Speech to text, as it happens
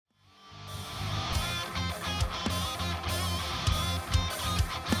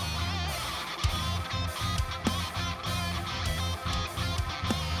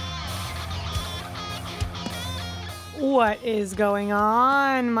What is going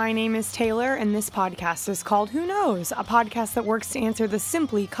on? My name is Taylor, and this podcast is called Who Knows? A podcast that works to answer the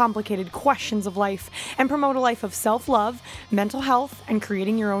simply complicated questions of life and promote a life of self-love, mental health, and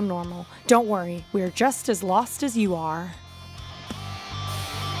creating your own normal. Don't worry, we're just as lost as you are.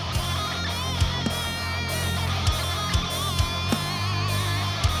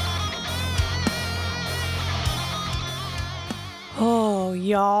 Oh,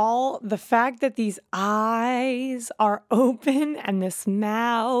 y'all, the fact that these eyes are open and this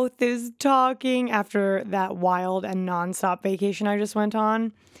mouth is talking after that wild and nonstop vacation I just went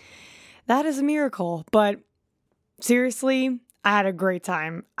on, that is a miracle. But seriously, I had a great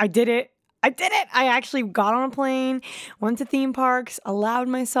time. I did it. I actually got on a plane, went to theme parks, allowed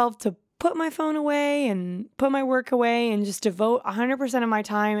myself to put my phone away and put my work away and just devote 100% of my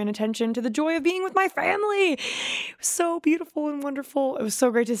time and attention to the joy of being with my family. It was so beautiful and wonderful. It was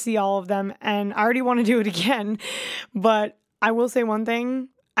so great to see all of them, and I already want to do it again. But I will say one thing,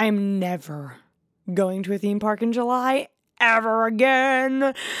 I am never going to a theme park in July ever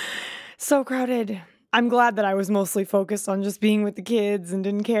again. So crowded. I'm glad that I was mostly focused on just being with the kids and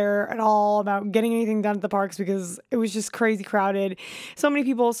didn't care at all about getting anything done at the parks because it was just crazy crowded. So many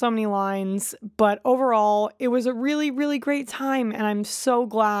people, so many lines. But overall, it was a really, really great time. And I'm so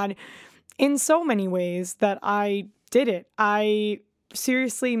glad in so many ways that I did it. I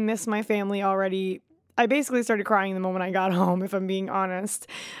seriously miss my family already. I basically started crying the moment I got home, if I'm being honest.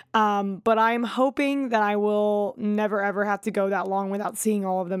 But I'm hoping that I will never, ever have to go that long without seeing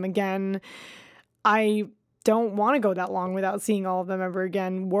all of them again. I don't want to go that long without seeing all of them ever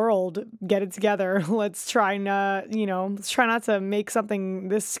again. World, get it together. Let's try not to make something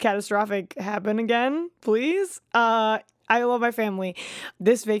this catastrophic happen again, please. I love my family.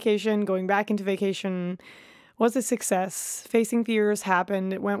 This vacation, going back into vacation, was a success. Facing fears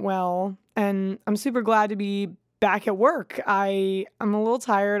happened. It went well. And I'm super glad to be back at work. I'm a little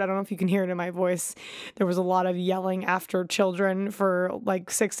tired. I don't know if you can hear it in my voice. There was a lot of yelling after children for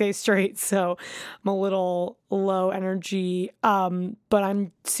like 6 days straight, so I'm a little low energy. But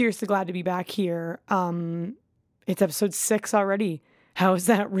I'm seriously glad to be back here. It's episode 6 already. How is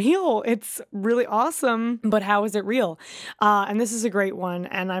that real? It's really awesome, but how is it real? And this is a great one,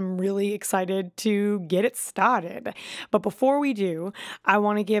 and I'm really excited to get it started. But before we do, I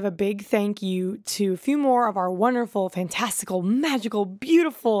want to give a big thank you to a few more of our wonderful, fantastical, magical,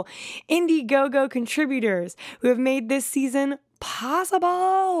 beautiful Indiegogo contributors who have made this season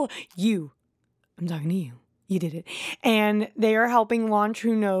possible. I'm talking to you. You did it. And they are helping launch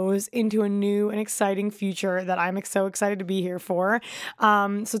Who Knows into a new and exciting future that I'm so excited to be here for.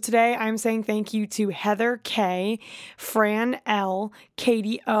 So today I'm saying thank you to Heather K, Fran L,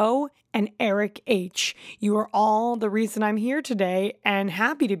 Katie O, and Eric H. You are all the reason I'm here today and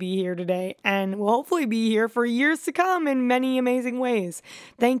happy to be here today and will hopefully be here for years to come in many amazing ways.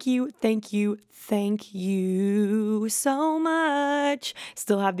 Thank you, thank you, thank you so much.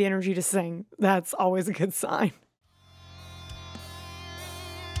 Still have the energy to sing. That's always a good sign.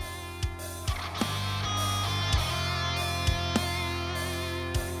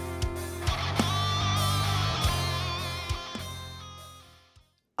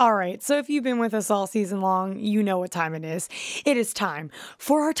 All right, so if you've been with us all season long, you know what time it is. It is time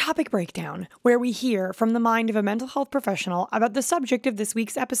for our topic breakdown, where we hear from the mind of a mental health professional about the subject of this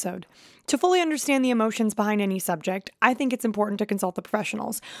week's episode. To fully understand the emotions behind any subject, I think it's important to consult the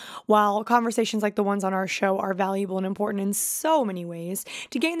professionals. While conversations like the ones on our show are valuable and important in so many ways,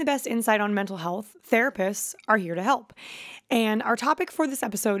 to gain the best insight on mental health, therapists are here to help. And our topic for this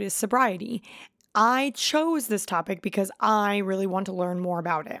episode is sobriety. I chose this topic because I really want to learn more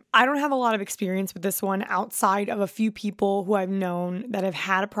about it. I don't have a lot of experience with this one outside of a few people who I've known that have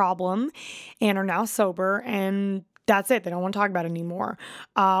had a problem and are now sober, and that's it. They don't want to talk about it anymore.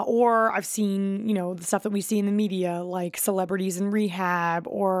 Or I've seen, the stuff that we see in the media, like celebrities in rehab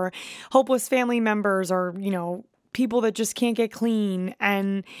or hopeless family members or, people that just can't get clean.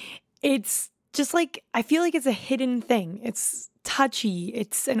 And it's just like, I feel like it's a hidden thing. It's touchy.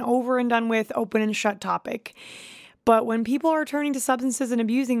 It's an over and done with, open and shut topic. But when people are turning to substances and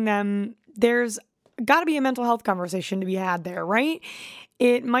abusing them, there's got to be a mental health conversation to be had there, right?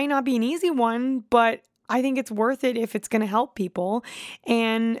 It might not be an easy one, but I think it's worth it if it's going to help people.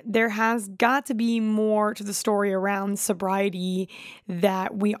 And there has got to be more to the story around sobriety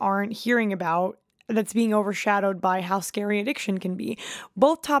that we aren't hearing about, that's being overshadowed by how scary addiction can be.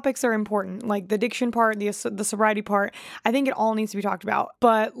 Both topics are important, like the addiction part, the sobriety part. I think it all needs to be talked about.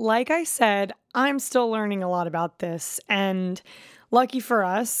 But like I said, I'm still learning a lot about this. And lucky for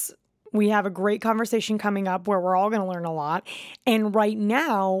us, We have a great conversation coming up where we're all going to learn a lot. And right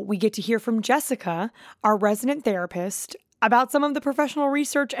now, we get to hear from Jessica, our resident therapist, about some of the professional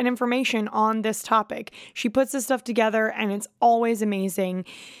research and information on this topic. She puts this stuff together and it's always amazing.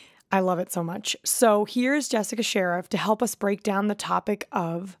 I love it so much. So here's Jessica Sheriff to help us break down the topic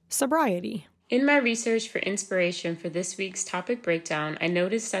of sobriety. In my research for inspiration for this week's topic breakdown, I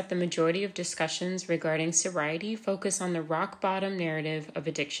noticed that the majority of discussions regarding sobriety focus on the rock bottom narrative of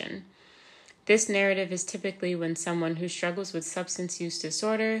addiction. This narrative is typically when someone who struggles with substance use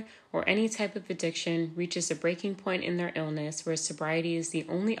disorder or any type of addiction reaches a breaking point in their illness where sobriety is the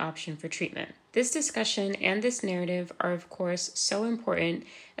only option for treatment. This discussion and this narrative are, of course, so important,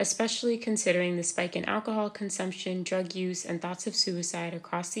 especially considering the spike in alcohol consumption, drug use, and thoughts of suicide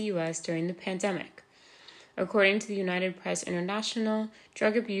across the U.S. during the pandemic. According to the United Press International,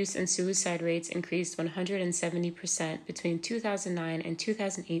 drug abuse and suicide rates increased 170% between 2009 and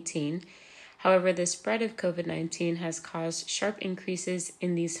 2018. However, the spread of COVID-19 has caused sharp increases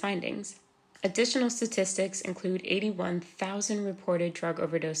in these findings. Additional statistics include 81,000 reported drug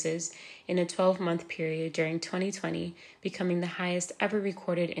overdoses in a 12-month period during 2020, becoming the highest ever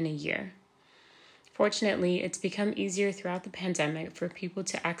recorded in a year. Fortunately, it's become easier throughout the pandemic for people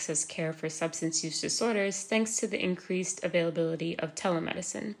to access care for substance use disorders thanks to the increased availability of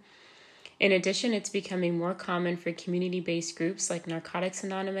telemedicine. In addition, it's becoming more common for community-based groups like Narcotics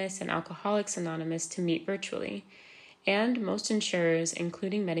Anonymous and Alcoholics Anonymous to meet virtually. And most insurers,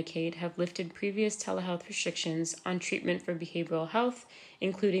 including Medicaid, have lifted previous telehealth restrictions on treatment for behavioral health,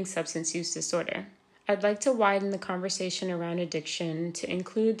 including substance use disorder. I'd like to widen the conversation around addiction to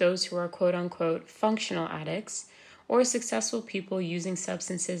include those who are quote-unquote functional addicts or successful people using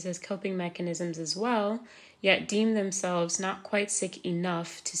substances as coping mechanisms as well, yet deem themselves not quite sick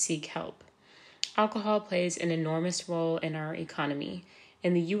enough to seek help. Alcohol plays an enormous role in our economy.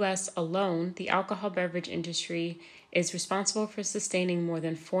 In the U.S. alone, the alcohol beverage industry is responsible for sustaining more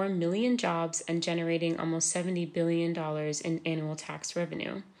than 4 million jobs and generating almost $70 billion in annual tax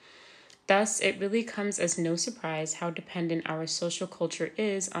revenue. Thus, it really comes as no surprise how dependent our social culture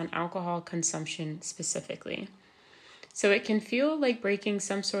is on alcohol consumption specifically. So it can feel like breaking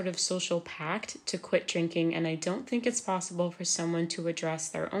some sort of social pact to quit drinking, and I don't think it's possible for someone to address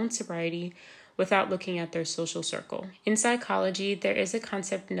their own sobriety without looking at their social circle. In psychology, there is a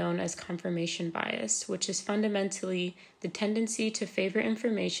concept known as confirmation bias, which is fundamentally the tendency to favor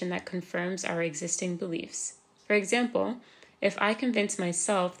information that confirms our existing beliefs. For example, if I convince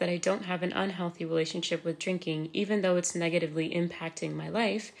myself that I don't have an unhealthy relationship with drinking, even though it's negatively impacting my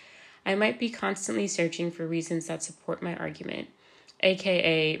life, I might be constantly searching for reasons that support my argument,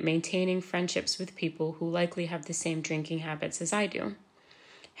 aka maintaining friendships with people who likely have the same drinking habits as I do.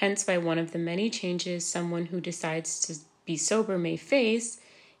 Hence why one of the many changes someone who decides to be sober may face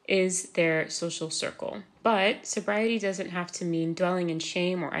is their social circle. But sobriety doesn't have to mean dwelling in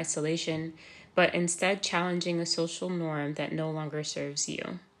shame or isolation, but instead challenging a social norm that no longer serves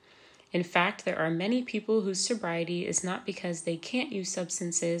you. In fact, there are many people whose sobriety is not because they can't use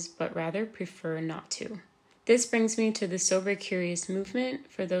substances, but rather prefer not to. This brings me to the Sober Curious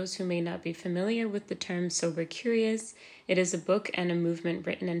movement. For those who may not be familiar with the term Sober Curious, it is a book and a movement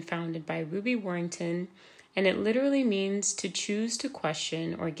written and founded by Ruby Warrington, and it literally means to choose to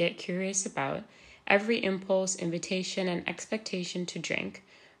question or get curious about every impulse, invitation, and expectation to drink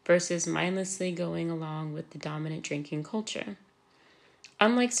versus mindlessly going along with the dominant drinking culture.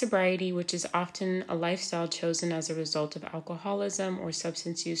 Unlike sobriety, which is often a lifestyle chosen as a result of alcoholism or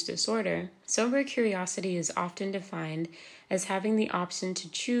substance use disorder, sober curiosity is often defined as having the option to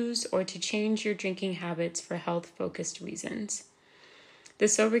choose or to change your drinking habits for health-focused reasons. The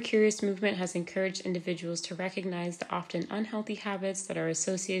Sober Curious movement has encouraged individuals to recognize the often unhealthy habits that are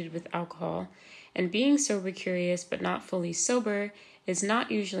associated with alcohol, and being sober curious but not fully sober is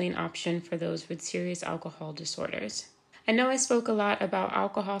not usually an option for those with serious alcohol disorders. I know I spoke a lot about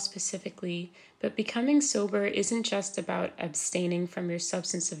alcohol specifically, but becoming sober isn't just about abstaining from your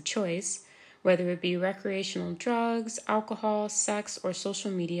substance of choice. Whether it be recreational drugs, alcohol, sex, or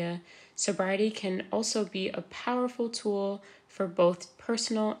social media, sobriety can also be a powerful tool for both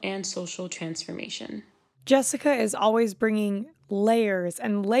personal and social transformation. Jessica is always bringing layers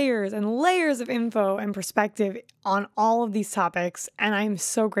and layers and layers of info and perspective on all of these topics, and I'm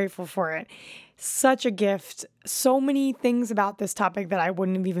so grateful for it. Such a gift. So many things about this topic that I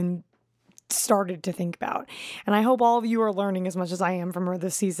wouldn't have even started to think about. And I hope all of you are learning as much as I am from her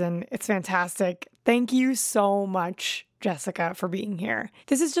this season. It's fantastic. Thank you so much, Jessica, for being here.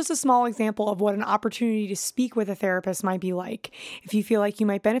 This is just a small example of what an opportunity to speak with a therapist might be like. If you feel like you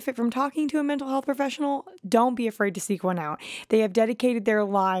might benefit from talking to a mental health professional, don't be afraid to seek one out. They have dedicated their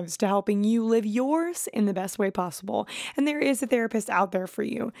lives to helping you live yours in the best way possible, and there is a therapist out there for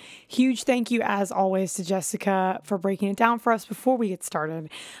you. Huge thank you, as always, to Jessica for breaking it down for us before we get started.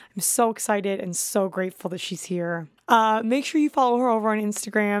 I'm so excited and so grateful that she's here. Make sure you follow her over on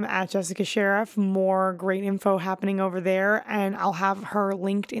Instagram at Jessica Sheriff. More great info happening over there, and I'll have her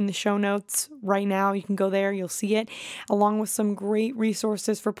linked in the show notes right now. You can go there, you'll see it, along with some great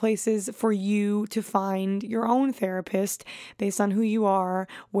resources for places for you to find your own therapist based on who you are,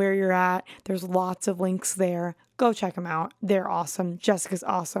 where you're at. There's lots of links there. Go check them out. They're awesome. Jessica's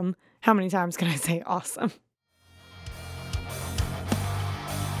awesome. How many times can I say awesome?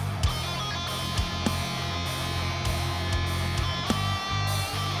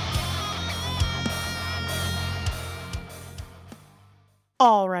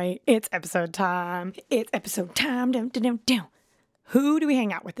 All right, it's episode time. It's episode time. Dum, dum, dum, dum. Who do we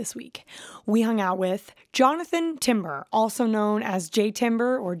hang out with this week? We hung out with Jonathan Timber, also known as J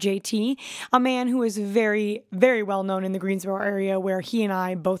Timber or JT, a man who is very, very well known in the Greensboro area where he and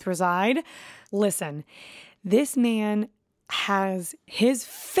I both reside. Listen, this man has his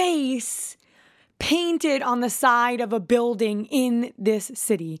face painted on the side of a building in this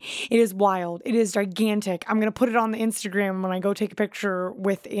city. It is wild. It is gigantic. I'm going to put it on the Instagram when I go take a picture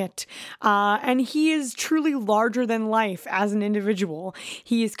with it. And he is truly larger than life as an individual.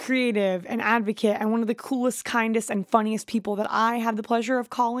 He is creative, an advocate, and one of the coolest, kindest, and funniest people that I have the pleasure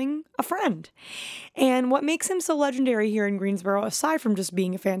of calling a friend. And what makes him so legendary here in Greensboro, aside from just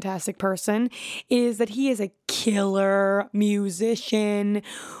being a fantastic person, is that he is a killer musician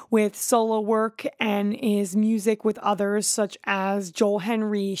with solo work and his music with others such as Joel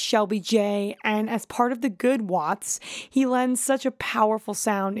Henry, Shelby J, and as part of the Good Watts, he lends such a powerful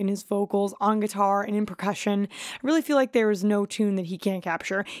sound in his vocals, on guitar, and in percussion. I really feel like there is no tune that he can't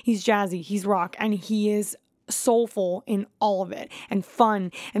capture. He's jazzy, he's rock, and he is soulful in all of it, and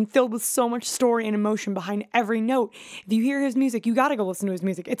fun, and filled with so much story and emotion behind every note. If you hear his music, you gotta go listen to his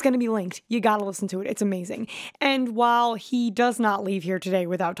music. It's gonna be linked. You gotta listen to it. It's amazing. And while he does not leave here today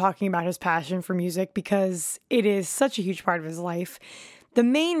without talking about his passion for music, because it is such a huge part of his life, the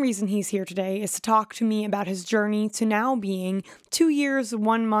main reason he's here today is to talk to me about his journey to now being 2 years,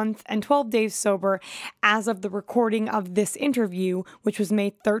 1 month, and 12 days sober as of the recording of this interview, which was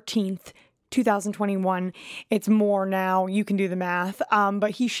May 13th, 2021. It's more now. You can do the math.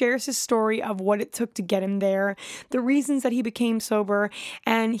 But he shares his story of what it took to get him there, the reasons that he became sober,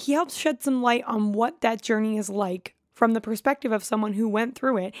 and he helps shed some light on what that journey is like from the perspective of someone who went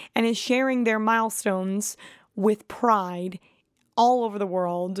through it and is sharing their milestones with pride all over the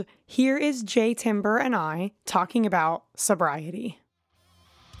world. Here is J Timber and I talking about sobriety.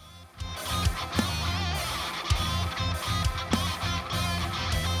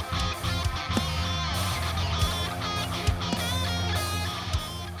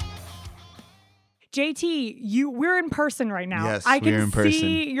 JT, we're in person right now. Yes, I we're can in person.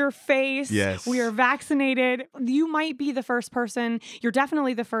 see your face. Yes. We are vaccinated. You might be the first person. You're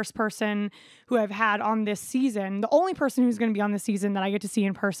definitely the first person who I've had on this season. The only person who's going to be on this season that I get to see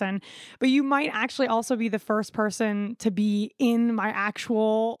in person. But you might actually also be the first person to be in my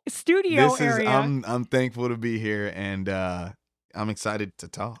actual studio area. I'm thankful to be here, and I'm excited to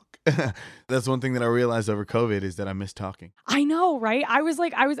talk. That's one thing that I realized over COVID is that I miss talking. I know, right? I was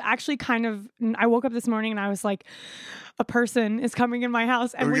actually I woke up this morning and I was like, a person is coming in my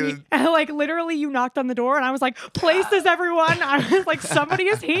house. And literally you knocked on the door and I was like, places, everyone. I was like, somebody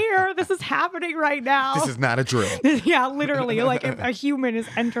is here. This is happening right now. This is not a drill. Yeah, literally. Like a human is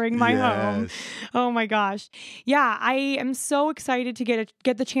entering my home. Oh my gosh. Yeah, I am so excited to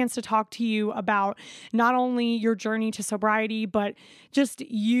get the chance to talk to you about not only your journey to sobriety, but just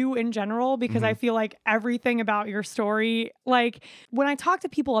you in general, because I feel like everything about your story, like when I talk to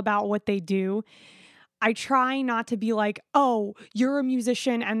people about what they do, I try not to be like, oh, you're a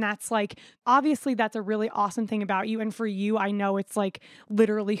musician. And that's like, obviously that's a really awesome thing about you. And for you, I know it's like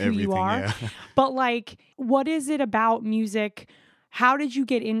literally who you are. Yeah. But like, what is it about music? How did you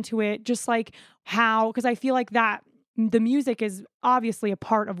get into it? Just like how, because I feel like that the music is obviously a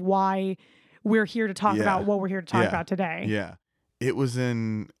part of why we're here to talk about what we're here to talk about today. Yeah. It was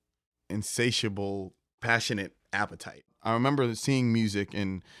an insatiable, passionate appetite. I remember seeing music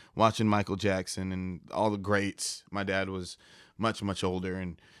and watching Michael Jackson and all the greats. My dad was much, much older.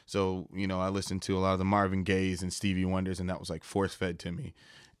 And so, I listened to a lot of the Marvin Gayes and Stevie Wonders, and that was like force fed to me.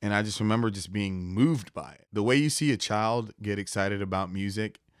 And I just remember just being moved by it. The way you see a child get excited about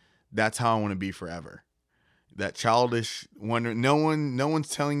music, that's how I want to be forever. that childish wonder. No one's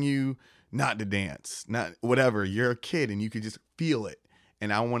telling you not to dance, not whatever. You're a kid and you could just feel it.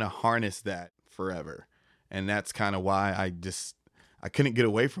 And I want to harness that forever. And that's kind of why I couldn't get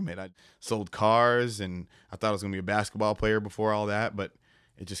away from it. I sold cars and I thought I was going to be a basketball player before all that, but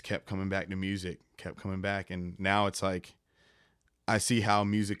it just kept coming back to music, kept coming back. And now it's like, I see how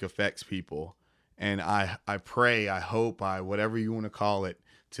music affects people. And I pray, I hope, whatever you want to call it,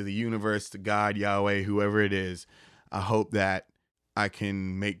 to the universe, to God, Yahweh, whoever it is, I hope that I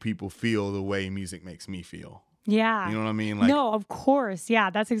can make people feel the way music makes me feel. Yeah. You know what I mean? No, of course. Yeah,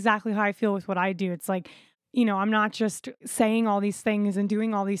 that's exactly how I feel with what I do. It's like, I'm not just saying all these things and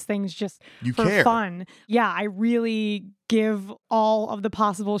doing all these things just for care. fun. Yeah, I really give all of the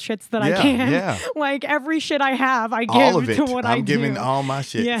possible shits that I can. Yeah. Like every shit I have, I all give of it. to what I do. I'm giving all my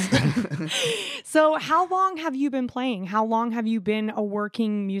shit. Yeah. So how long have you been playing? How long have you been a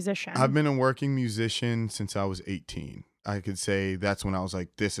working musician? I've been a working musician since I was 18. I could say that's when I was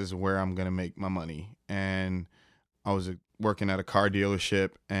like, this is where I'm going to make my money. And I was working at a car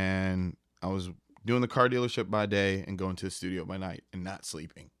dealership, and I was doing the car dealership by day and going to the studio by night and not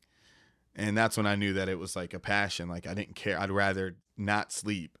sleeping. And that's when I knew that it was like a passion. Like I didn't care. I'd rather not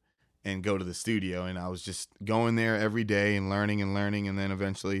sleep and go to the studio. And I was just going there every day and learning. And then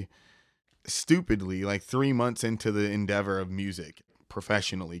eventually, stupidly, like 3 months into the endeavor of music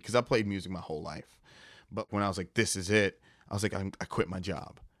professionally, because I played music my whole life. But when I was like, this is it, I was like, I quit my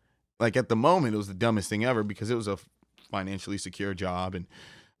job. Like at the moment, it was the dumbest thing ever because it was a financially secure job.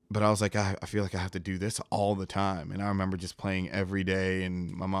 But I was like, I feel like I have to do this all the time. And I remember just playing every day, and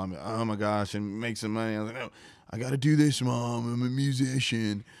my mom, oh my gosh, and make some money. I was like, no, I got to do this, Mom. I'm a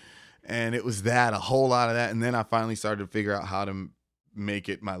musician. And it was a whole lot of that. And then I finally started to figure out how to make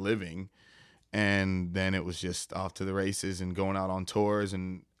it my living. And then it was just off to the races and going out on tours.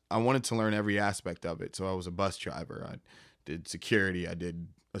 And I wanted to learn every aspect of it. So I was a bus driver. I did security. I did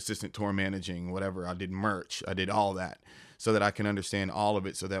assistant tour managing, whatever. I did merch. I did all that so that I can understand all of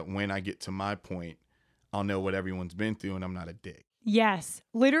it, so that when I get to my point, I'll know what everyone's been through and I'm not a dick. Yes.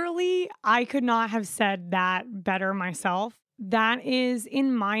 Literally, I could not have said that better myself. That is,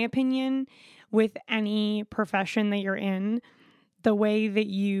 in my opinion, with any profession that you're in, the way that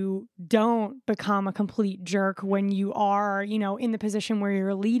you don't become a complete jerk when you are, in the position where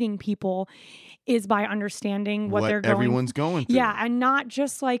you're leading people is by understanding what they're everyone's going through. Yeah, and not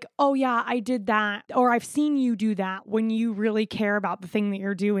just like, oh yeah, I did that, or I've seen you do that. When you really care about the thing that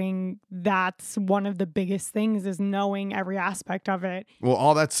you're doing, that's one of the biggest things, is knowing every aspect of it. Well,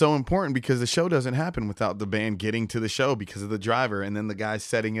 all that's so important because the show doesn't happen without the band getting to the show because of the driver and then the guy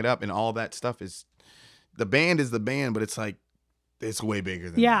setting it up, and all that stuff is, the band is the band, but it's like, it's way bigger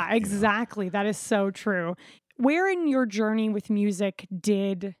than that. Yeah, exactly. That is so true. Where in your journey with music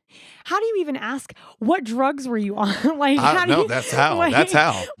how do you even ask, what drugs were you on? That's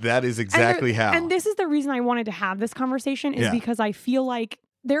how. That is exactly how. And this is the reason I wanted to have this conversation is because I feel like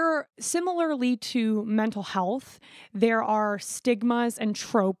there are, similarly to mental health, there are stigmas and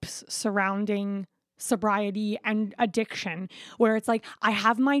tropes surrounding sobriety and addiction, where it's like, I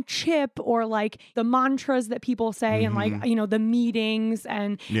have my chip, or like the mantras that people say, and like, the meetings,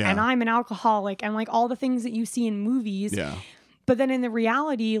 and I'm an alcoholic, and like all the things that you see in movies. Yeah. But then in the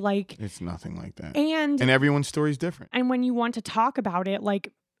reality, like, it's nothing like that. And everyone's story is different. And when you want to talk about it,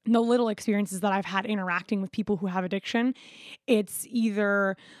 like the little experiences that I've had interacting with people who have addiction, it's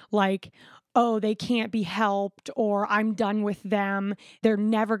either like, oh, they can't be helped, or I'm done with them, they're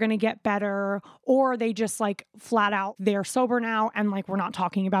never going to get better, or they just like flat out, they're sober now and like, we're not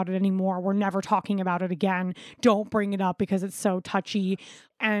talking about it anymore, we're never talking about it again, don't bring it up because it's so touchy.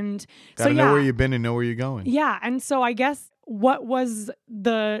 And gotta know where you've been and know where you're going. Yeah. And so I guess, what was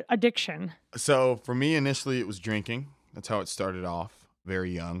the addiction? So for me, initially it was drinking. That's how it started off,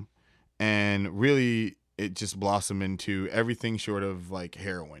 very young. And really it just blossomed into everything short of like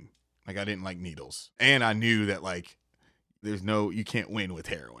heroin. Like I didn't like needles. And I knew that like you can't win with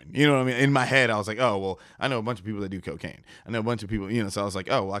heroin. You know what I mean? In my head, I was like, oh, well, I know a bunch of people that do cocaine. I know a bunch of people, so I was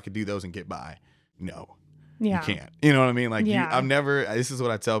like, oh, well, I could do those and get by. No, you can't. You know what I mean? Like this is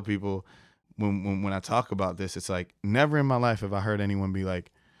what I tell people when I talk about this. It's like, never in my life have I heard anyone be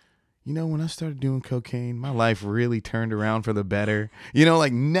like, when I started doing cocaine, my life really turned around for the better.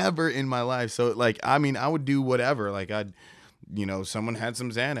 Like never in my life. So like, I mean, I would do whatever. Like someone had some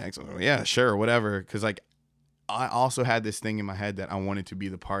Xanax. Oh, yeah, sure, whatever. Because like, I also had this thing in my head that I wanted to be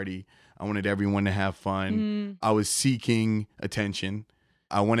the party. I wanted everyone to have fun. I was seeking attention.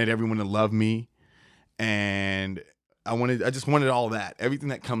 I wanted everyone to love me. And I just wanted all that. Everything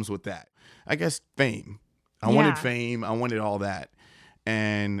that comes with that. I guess fame. I wanted fame. I wanted all that.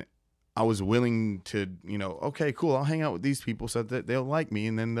 And I was willing to, okay, cool, I'll hang out with these people so that they'll like me,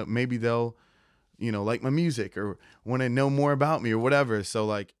 and then maybe they'll, like my music or want to know more about me or whatever. So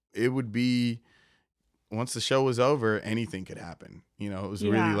like it would be, once the show was over, anything could happen. It was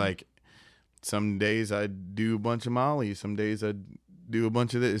really like, some days I'd do a bunch of Molly, some days I'd do a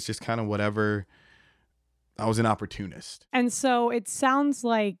bunch of this. It's just kind of whatever. I was an opportunist. And so it sounds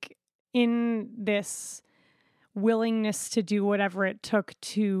like in this willingness to do whatever it took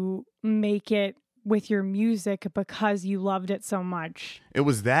to make it with your music because you loved it so much. It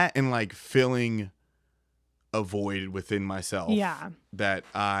was that, and like filling a void within myself. Yeah. That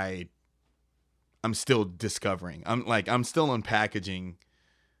I'm still discovering. I'm still unpackaging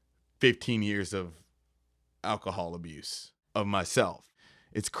 15 years of alcohol abuse of myself.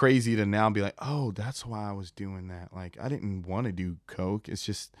 It's crazy to now be like, oh, that's why I was doing that. Like, I didn't want to do coke. It's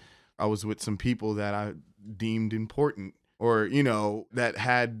just I was with some people that I deemed important, or, that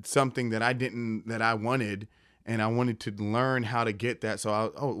had something that I wanted, and I wanted to learn how to get that. So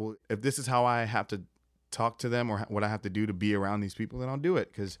well, if this is how I have to talk to them or what I have to do to be around these people, then I'll do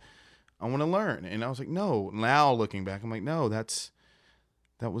it because I want to learn. And I was like, no. Now looking back, I'm like, no, that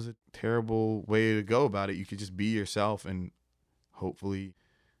was a terrible way to go about it. You could just be yourself, and hopefully,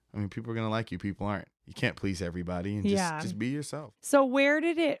 people are going to like you. People aren't. You can't please everybody, and just be yourself. So where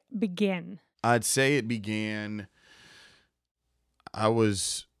did it begin? I'd say it began, I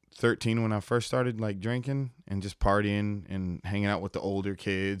was 13 when I first started like drinking and just partying and hanging out with the older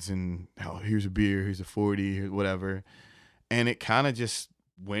kids, and here's a beer, here's a 40, here's whatever. And it kind of just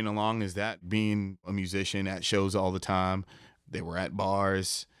went along as that, being a musician at shows all the time. They were at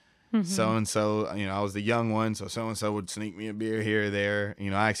bars. Mm-hmm. So-and-so, I was the young one, so-and-so would sneak me a beer here or there.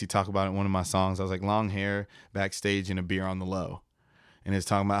 I actually talk about it in one of my songs. I was like, long hair, backstage, and a beer on the low. And it's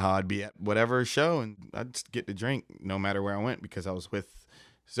talking about how I'd be at whatever show, and I'd just get to drink no matter where I went because I was with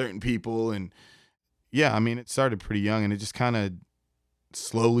certain people. And yeah, it started pretty young, and it just kind of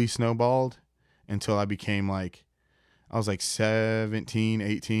slowly snowballed until I became like, I was like 17,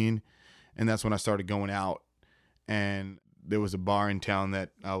 18. And that's when I started going out. And there was a bar in town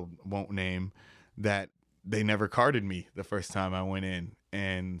that I won't name that they never carded me the first time I went in.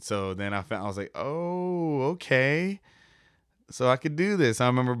 And so then I was like, oh, okay. So I could do this. I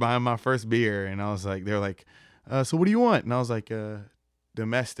remember buying my first beer, and I was like, they're like, so what do you want? And I was like,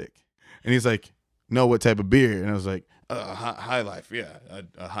 domestic. And he's like, no, what type of beer? And I was like, High Life. Yeah,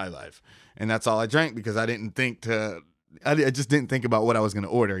 a High Life. And that's all I drank because I just didn't think about what I was going to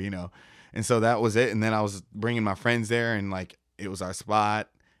order, And so that was it. And then I was bringing my friends there, and like, it was our spot.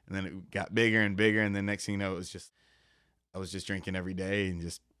 And then it got bigger and bigger. And then next thing you know, I was just drinking every day and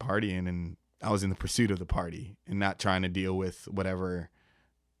just partying. And I was in the pursuit of the party and not trying to deal with whatever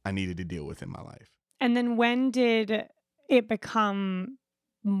I needed to deal with in my life. And then when did it become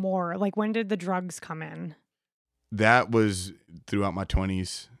more? Like, when did the drugs come in? That was throughout my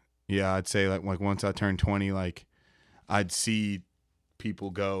 20s. Yeah, I'd say like once I turned 20, like I'd see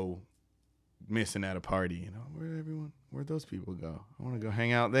people go missing at a party. Where'd those people go? I want to go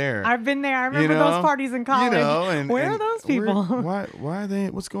hang out there. I've been there. I remember those parties in college. Where are those people? Why are they?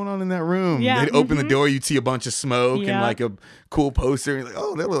 What's going on in that room? Yeah. They'd open the door, you'd see a bunch of smoke and like a cool poster. And you're like,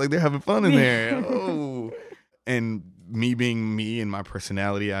 oh, they look like they're having fun in there. Oh, and me being me and my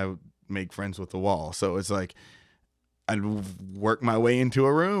personality, I would make friends with the wall. So it's like I'd work my way into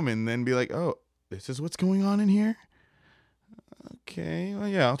a room and then be like, oh, this is what's going on in here. Okay, well,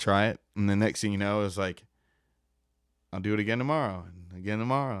 yeah, I'll try it. And the next thing you know, it's like, I'll do it again tomorrow and again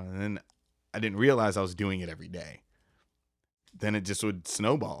tomorrow. And then I didn't realize I was doing it every day. Then it just would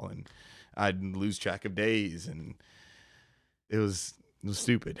snowball, and I'd lose track of days, and it was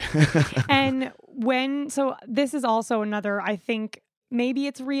stupid. And so this is also another, I think, maybe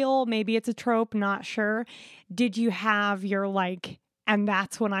it's real, maybe it's a trope, not sure. Did you have your like, and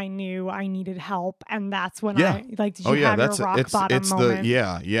that's when I knew I needed help, and that's when did you have your rock bottom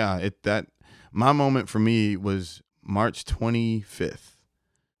moment? My moment for me was March 25th,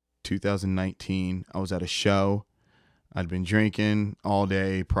 2019. I was at a show. I'd been drinking all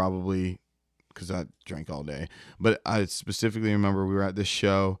day, probably because I drank all day. But I specifically remember we were at this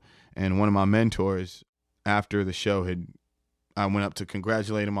show, and one of my mentors, after the show I went up to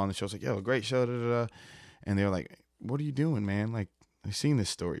congratulate him on the show. I was like, yo, great show, da, da, da. And they were like, what are you doing, man? Like, I've seen this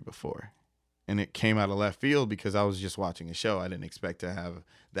story before. And it came out of left field because I was just watching a show. I didn't expect to have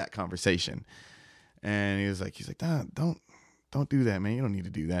that conversation. And he's like, nah, don't do that, man. You don't need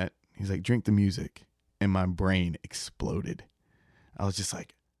to do that. He's like, drink the music. And my brain exploded. I was just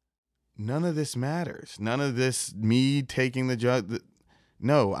like, none of this matters. None of this, me taking the drug.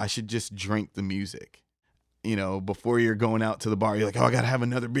 No, I should just drink the music. Before you're going out to the bar, you're like, oh, I got to have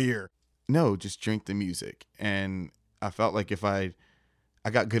another beer. no, just drink the music. And I felt like if I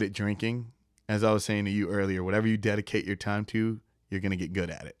got good at drinking, as I was saying to you earlier, whatever you dedicate your time to, you're going to get good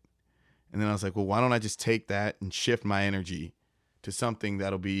at it. And then I was like, well, why don't I just take that and shift my energy to something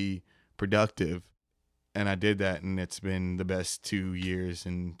that'll be productive? And I did that, and it's been the best 2 years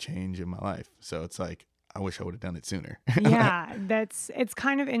and change in my life. So it's like, I wish I would have done it sooner. Yeah, it's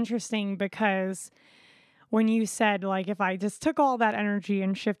kind of interesting because when you said, like, if I just took all that energy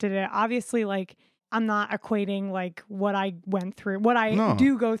and shifted it, obviously, like, I'm not equating, like, what I went through, what I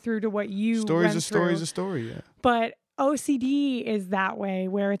do go through to what you Story's went a story through. is a story, yeah. But OCD is that way,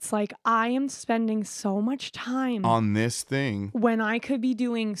 where it's like, I am spending so much time on this thing when I could be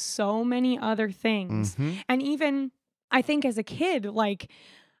doing so many other things. Mm-hmm. And even, I think as a kid, like,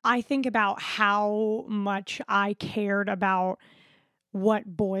 I think about how much I cared about what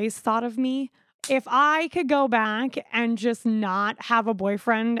boys thought of me. If I could go back and just not have a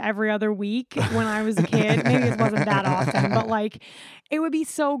boyfriend every other week when I was a kid, maybe it wasn't that often, but like, it would be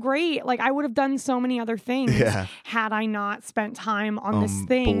so great. Like, I would have done so many other things had I not spent time on this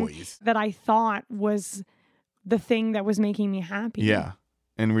thing that I thought was the thing that was making me happy. Yeah.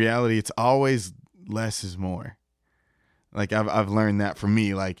 In reality, it's always less is more. Like, I've learned that for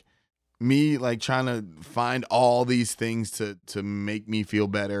me. Like, me, like, trying to find all these things to make me feel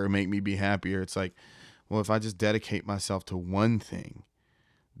better or make me be happier. It's like, well, if I just dedicate myself to one thing,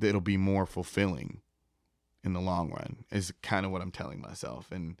 it'll be more fulfilling in the long run, is kind of what I'm telling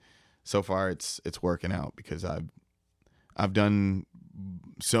myself. And so far it's working out, because I've done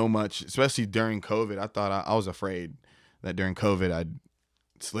so much, especially during COVID. I thought I was afraid that during COVID I'd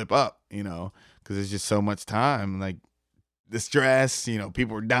slip up, because there's just so much time. Like, the stress,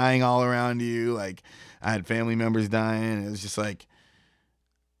 people were dying all around you. Like, I had family members dying. It was just like,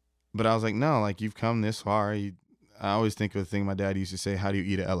 but I was like, no, like, you've come this far. I always think of the thing my dad used to say: how do you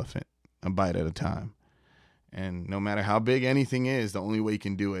eat an elephant? A bite at a time. And no matter how big anything is, the only way you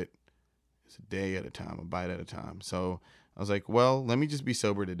can do it is a day at a time, a bite at a time. So I was like, well, let me just be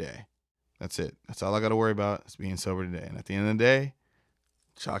sober today. That's it. That's all I got to worry about, is being sober today. And at the end of the day,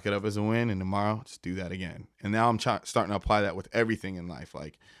 chalk it up as a win, and tomorrow just do that again. And now I'm starting to apply that with everything in life.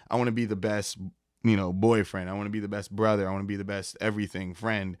 Like, I want to be the best, boyfriend. I want to be the best brother. I want to be the best everything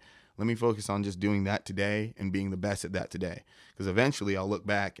friend. Let me focus on just doing that today and being the best at that today. Because eventually I'll look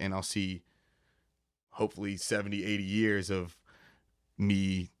back and I'll see, hopefully, 70, 80 years of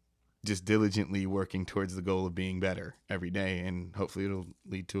me just diligently working towards the goal of being better every day, and hopefully it'll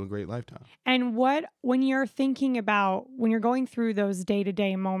lead to a great lifetime. And when you're thinking about, when you're going through those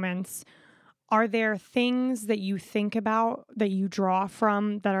day-to-day moments, are there things that you think about, that you draw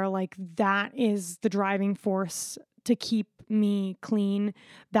from, that are like, that is the driving force to keep me clean?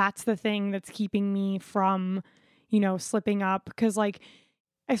 That's the thing that's keeping me from, slipping up? Because, like,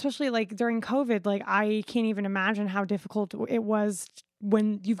 especially like during COVID, like, I can't even imagine how difficult it was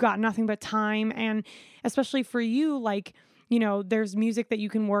when you've got nothing but time. And especially for you, like, there's music that you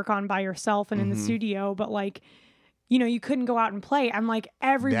can work on by yourself and in the studio, but like, you couldn't go out and play. And like,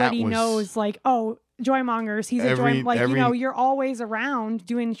 everybody knows, like, oh, Joy Mongers, he's a Joy, like, you're always around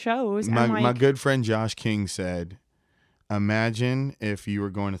doing shows. My good friend Josh King said, imagine if you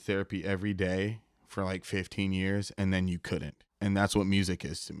were going to therapy every day for like 15 years and then you couldn't. And that's what music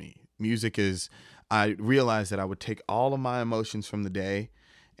is to me. Music is, I realized that I would take all of my emotions from the day,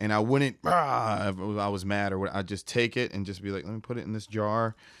 and I wouldn't, if I was mad or what, I'd just take it and just be like, let me put it in this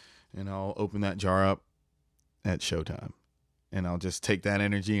jar, and I'll open that jar up at showtime. And I'll just take that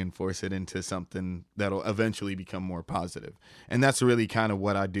energy and force it into something that'll eventually become more positive. And that's really kind of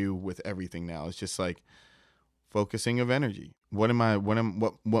what I do with everything now. It's just like focusing of energy. What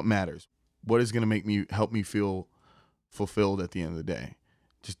matters? What is going to help me feel fulfilled at the end of the day?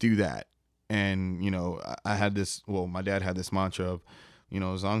 Just do that. And, I had my dad had this mantra of,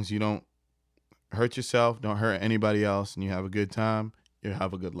 as long as you don't hurt yourself, don't hurt anybody else, and you have a good time, you'll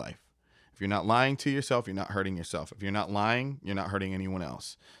have a good life. If you're not lying to yourself, you're not hurting yourself. If you're not lying, you're not hurting anyone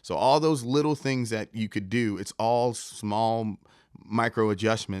else. So all those little things that you could do, it's all small micro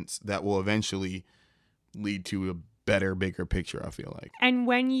adjustments that will eventually lead to a better, bigger picture, I feel like. And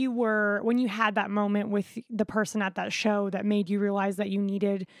when you had that moment with the person at that show that made you realize that you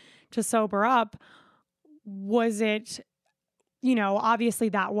needed to sober up, was it, obviously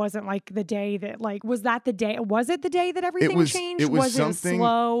that wasn't like the day that, like, was it the day that everything changed? Was it a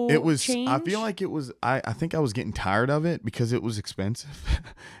slow change? I feel like it was, I think I was getting tired of it because it was expensive.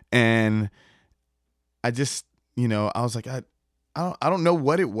 And I just, I was like, I don't know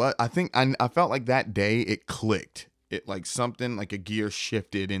what it was. I think I felt like that day it clicked. It, like, something, like a gear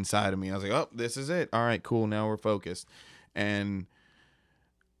shifted inside of me. I was like, oh, this is it. All right, cool. Now we're focused. And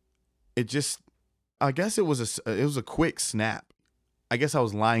it just, I guess it was a quick snap. I guess I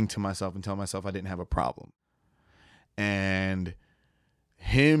was lying to myself and telling myself I didn't have a problem. And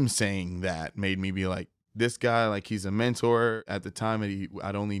him saying that made me be like, this guy, like, he's a mentor. At the time,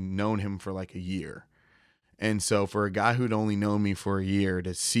 I'd only known him for like a year. And so for a guy who'd only known me for a year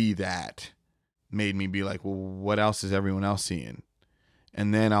to see that made me be like, well, what else is everyone else seeing?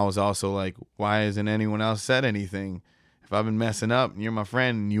 And then I was also like, why hasn't anyone else said anything? If I've been messing up and you're my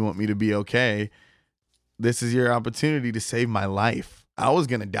friend and you want me to be okay, this is your opportunity to save my life. I was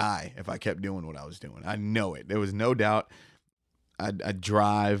going to die if I kept doing what I was doing. I know it. There was no doubt. I'd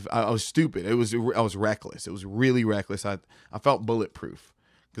drive. I was stupid. I was reckless. It was really reckless. I felt bulletproof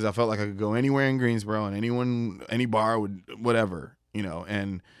because I felt like I could go anywhere in Greensboro and any bar would, whatever,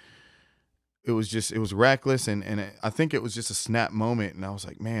 and it was reckless. And I think it was just a snap moment. And I was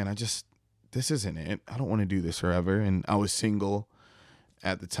like, man, this isn't it. I don't want to do this forever. And I was single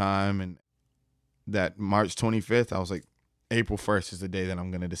at the time. And that March 25th, I was like, April 1st is the day that I'm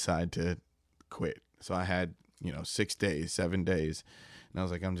going to decide to quit. So I had, 6 days, 7 days. And I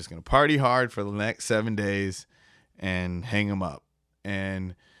was like, I'm just going to party hard for the next 7 days and hang them up.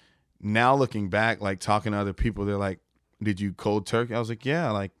 And now looking back, like talking to other people, they're like, did you cold turkey? I was like,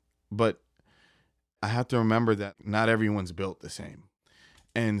 yeah, but I have to remember that not everyone's built the same.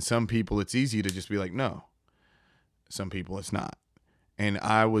 And some people, it's easy to just be like, no. Some people, it's not. And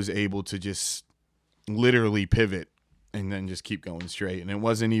I was able to just literally pivot and then just keep going straight. And it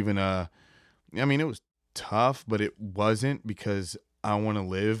wasn't even it was tough, but it wasn't, because I want to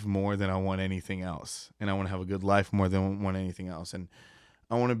live more than I want anything else. And I want to have a good life more than I want anything else. And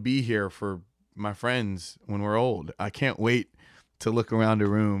I want to be here for my friends when we're old. I can't wait to look around a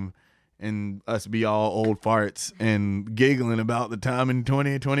room and us be all old farts and giggling about the time in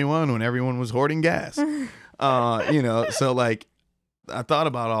 2021 when everyone was hoarding gas. So like I thought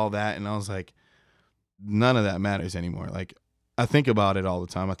about all that and I was like, none of that matters anymore. Like I think about it all the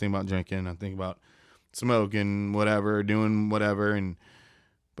time. I think about drinking. I think about smoking, whatever, doing whatever.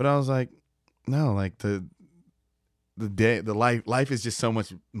 But I was like, no, like the life is just so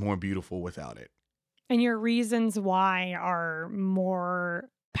much more beautiful without it. And your reasons why are more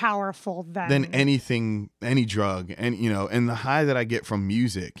powerful than anything, any drug. And, and the high that I get from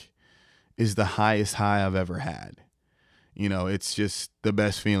music is the highest high I've ever had. It's just the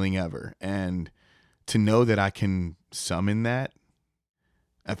best feeling ever. And to know that I can summon that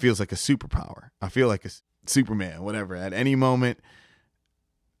feels like a superpower. I feel like a Superman, whatever. At any moment,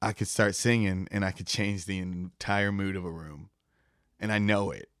 I could start singing and I could change the entire mood of a room. And I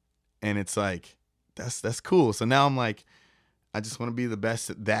know it. And it's like, that's cool. So now I'm like, I just want to be the best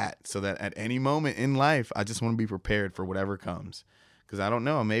at that, so that at any moment in life, I just want to be prepared for whatever comes. Because I don't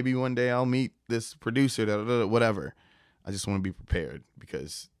know, maybe one day I'll meet this producer, whatever. I just want to be prepared,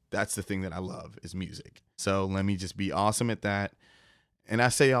 because that's the thing that I love is music. So let me just be awesome at that. And I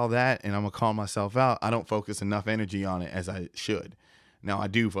say all that and I'm going to call myself out. I don't focus enough energy on it as I should. Now I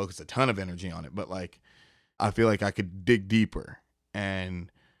do focus a ton of energy on it, but like, I feel like I could dig deeper,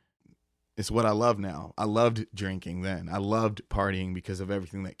 and it's what I love now. I loved drinking then. I loved partying because of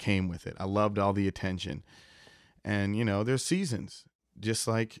everything that came with it. I loved all the attention. And, there's seasons. Just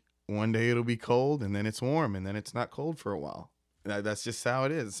like one day it'll be cold and then it's warm and then it's not cold for a while. That's just how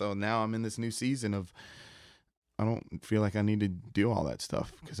it is. So now I'm in this new season of, I don't feel like I need to do all that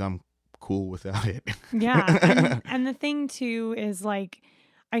stuff because I'm cool without it. Yeah. And the thing too is like,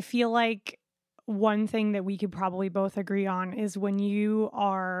 I feel like one thing that we could probably both agree on is when you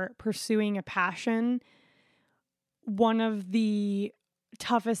are pursuing a passion, one of the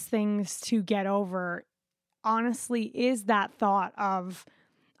toughest things to get over, honestly, is that thought of,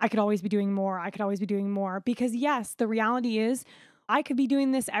 I could always be doing more. I could always be doing more. Because yes, the reality is I could be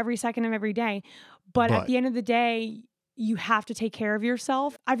doing this every second of every day. But at the end of the day, you have to take care of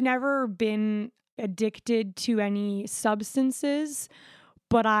yourself. I've never been addicted to any substances,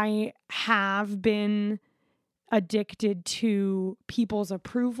 but I have been addicted to people's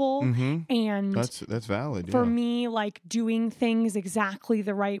approval. Mm-hmm. And that's valid. For me, like doing things exactly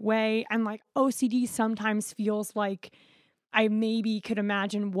the right way. And like OCD sometimes feels like, I maybe could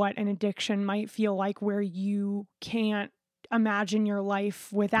imagine what an addiction might feel like, where you can't imagine your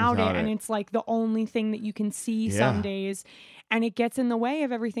life without it. And it's like the only thing that you can see some days. And it gets in the way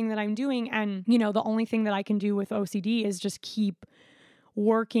of everything that I'm doing. And, the only thing that I can do with OCD is just keep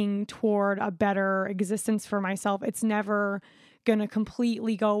working toward a better existence for myself. It's never going to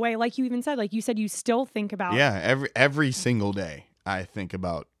completely go away. Like you even said, you still think about. Yeah. Every single day I think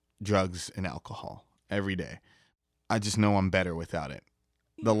about drugs and alcohol every day. I just know I'm better without it.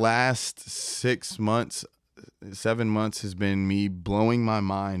 The last 7 months has been me blowing my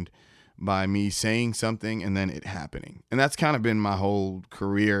mind by me saying something and then it happening. And that's kind of been my whole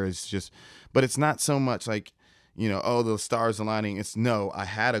career, is just, but it's not so much like, oh, the stars aligning. It's no, I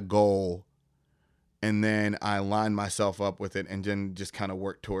had a goal and then I lined myself up with it and then just kind of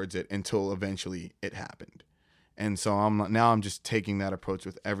worked towards it until eventually it happened. And so I'm just taking that approach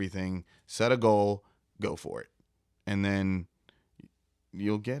with everything. Set a goal, go for it. And then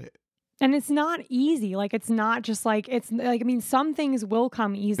you'll get it. And it's not easy. Like, it's not just like, it's like, I mean, some things will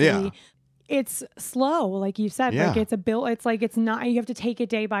come easily. Yeah. It's slow, like you said. Yeah. Like, it's a build. It's like, it's not, you have to take it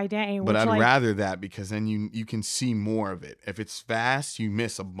day by day. But I'd rather that, because then you can see more of it. If it's fast, you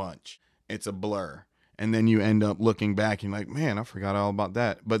miss a bunch. It's a blur. And then you end up looking back and like, man, I forgot all about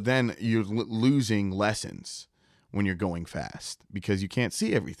that. But then you're losing lessons when you're going fast because you can't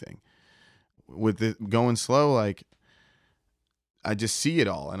see everything. With it going slow, like, I just see it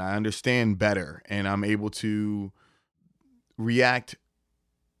all and I understand better and I'm able to react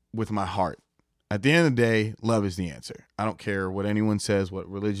with my heart. At the end of the day, love is the answer. I don't care what anyone says, what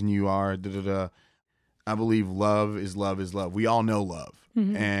religion you are, I believe love is love is love. We all know love.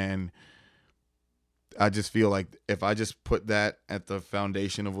 Mm-hmm. And I just feel like if I just put that at the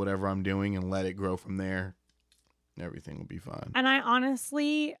foundation of whatever I'm doing and let it grow from there, everything will be fine. And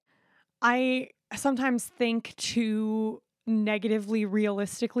I sometimes think too negatively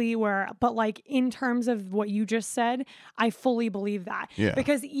realistically but like in terms of what you just said, I fully believe that. Yeah.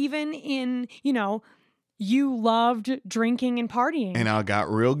 Because even in, you loved drinking and partying. And I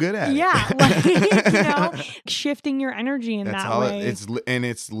got real good at it. Yeah. Like, shifting your energy in that way.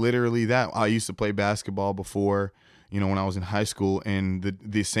 It's literally that. I used to play basketball before, when I was in high school, and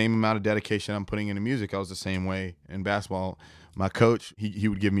the same amount of dedication I'm putting into music, I was the same way in basketball. My coach, he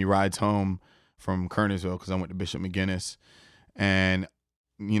would give me rides home from Kernersville because I went to Bishop McGinnis, and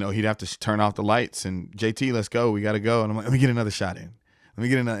he'd have to turn off the lights and JT, let's go, we got to go. And I'm like, let me get another shot in. Let me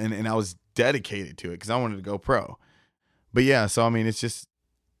get another, and I was dedicated to it because I wanted to go pro. But yeah, so I mean,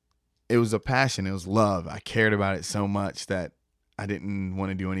 it was a passion, it was love. I cared about it so much that I didn't want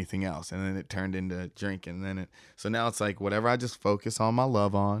to do anything else, and then it turned into drinking. So now it's like whatever I just focus all my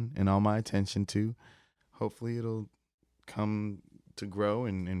love on and all my attention to, hopefully it'll come to grow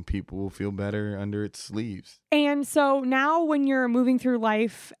and people will feel better under its sleeves. And so now when you're moving through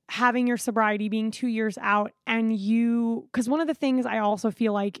life, having your sobriety being 2 years out, and because one of the things I also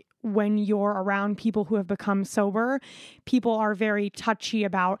feel like when you're around people who have become sober, people are very touchy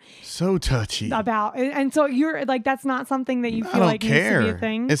about. So touchy. And so you're like, that's not something that you feel like needs to be a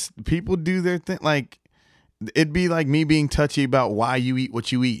thing? It's people do their thing. Like, it'd be like me being touchy about why you eat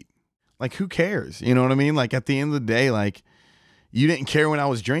what you eat. Like, who cares? You know what I mean? Like, at the end of the day, like, you didn't care when I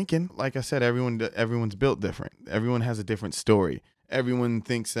was drinking. Like I said, everyone's built different. Everyone has a different story. Everyone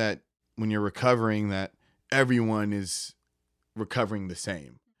thinks that when you're recovering, that everyone is recovering the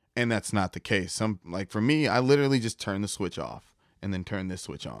same. And that's not the case. Like for me, I literally just turned the switch off and then turned this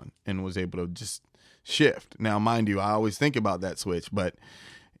switch on and was able to just shift. Now, mind you, I always think about that switch, but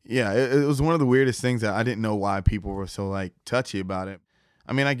yeah, it was one of the weirdest things that I didn't know why people were so like touchy about it.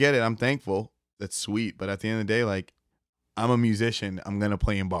 I mean, I get it. I'm thankful. That's sweet. But at the end of the day, like, I'm a musician. I'm going to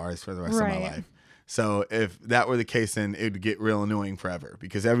play in bars for the rest of my life. So if that were the case, then it would get real annoying forever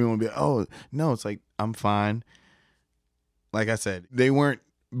because everyone would be like, oh, no, it's like, I'm fine. Like I said, they weren't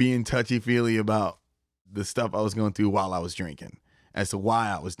being touchy-feely about the stuff I was going through while I was drinking as to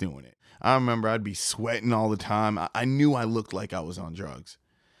why I was doing it. I remember I'd be sweating all the time. I knew I looked like I was on drugs.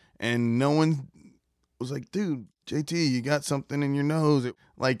 And no one was like, dude, JT, you got something in your nose.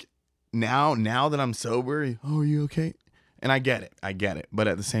 Like, now that I'm sober, oh, are you okay? And I get it. But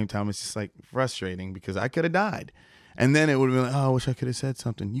at the same time, it's just like frustrating because I could have died. And then it would have been like, oh, I wish I could have said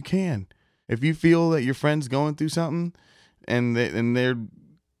something. You can. If you feel that your friend's going through something and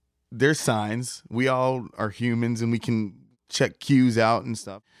there's signs, we all are humans and we can check cues out and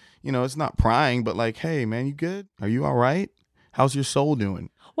stuff. It's not prying, but like, hey, man, you good? Are you all right? How's your soul doing?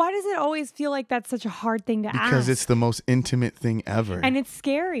 Why does it always feel like that's such a hard thing to ask? Because it's the most intimate thing ever. And it's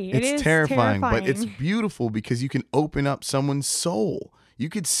scary. It's terrifying, but it's beautiful because you can open up someone's soul. You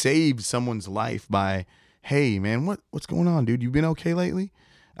could save someone's life by, hey, man, what's going on, dude? You been okay lately?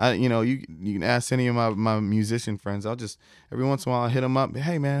 You can ask any of my musician friends. I'll just, every once in a while, I'll hit them up.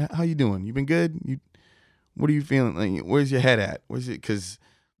 Hey, man, how you doing? You been good? What are you feeling? Like, where's your head at? Where's it? Because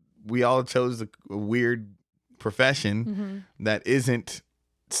we all chose a weird profession that isn't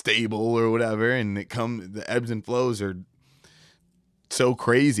stable or whatever, and the ebbs and flows are so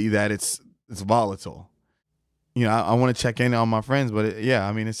crazy that it's volatile. I want to check in on my friends, but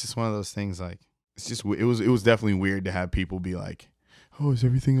it's just one of those things. Like, it's just it was definitely weird to have people be like, oh, is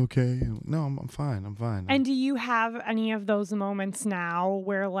everything okay? No, I'm fine. I'm fine. And do you have any of those moments now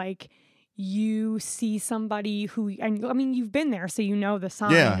where like you see somebody who, and I mean, you've been there, so you know the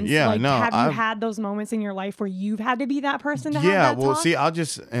signs. Yeah, like, no, have you had those moments in your life where you've had to be that person to have Yeah, that well, talk?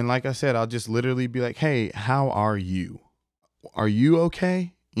 see, and like I said, I'll just literally be like, hey, how are you? Are you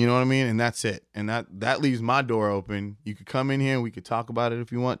okay? You know what I mean? And that's it. And that leaves my door open. You could come in here and we could talk about it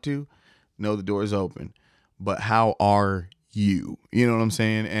if you want to. No, the door is open. But how are you? You know what I'm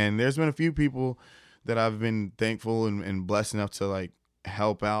saying? And there's been a few people that I've been thankful and blessed enough to like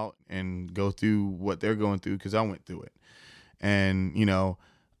help out and go through what they're going through because I went through it. And, you know,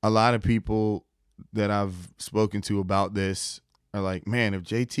 a lot of people that I've spoken to about this are like, man, if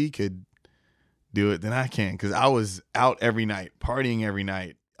JT could do it, then I can. Because I was out every night, partying every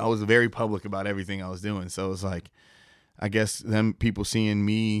night. I was very public about everything I was doing. So it's like, I guess them people seeing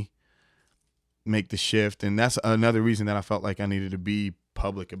me make the shift. And that's another reason that I felt like I needed to be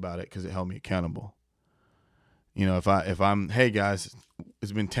public about it because it held me accountable. You know, if I'm, hey guys,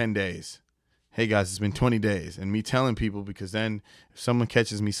 it's been 10 days. Hey guys, it's been 20 days. And me telling people, because then if someone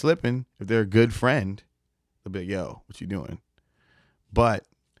catches me slipping, if they're a good friend, they'll be like, yo, what you doing? But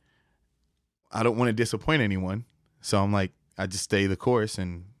I don't want to disappoint anyone. So I'm like, I just stay the course.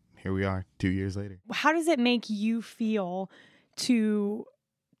 And here we are 2 years later. How does it make you feel to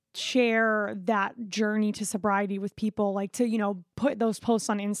share that journey to sobriety with people, like to, you know, put those posts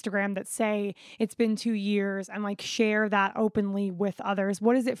on Instagram that say it's been 2 years and like share that openly with others?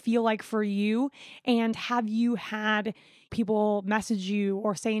 What does it feel like for you? And have you had people message you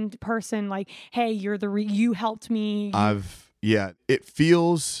or say in person like, hey, you're you helped me? It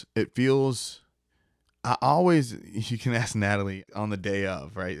feels, I always, you can ask Natalie on the day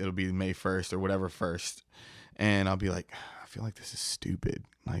of, right? It'll be May 1st or whatever 1st. And I'll be like, I feel like this is stupid.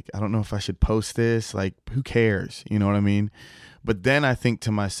 Like, I don't know if I should post this. Like, who cares? You know what I mean? But then I think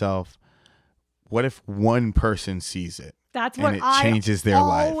to myself, what if one person sees it? That's what I changes their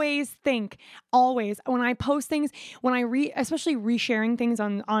life. Always when I post things, especially resharing things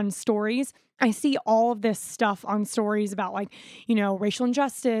on stories, I see all of this stuff on stories about like, you know, racial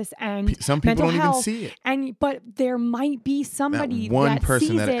injustice and some people mental don't health, even see it. But there might be somebody that one that person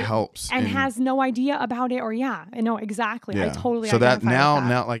sees that it it helps and has no idea about it, or I know exactly. Yeah. I totally so that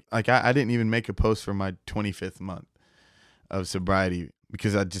now like I didn't even make a post for my 25th month of sobriety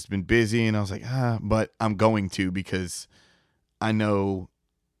because I'd just been busy and I was like, but I'm going to because I know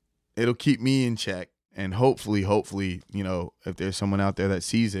it'll keep me in check, and hopefully, you know, if there's someone out there that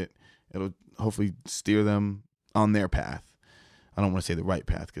sees it, it'll hopefully steer them on their path. I don't want to say the right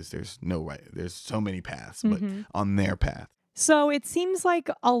path because there's no right. There's so many paths, but on their path. So it seems like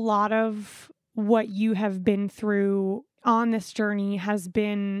a lot of what you have been through on this journey has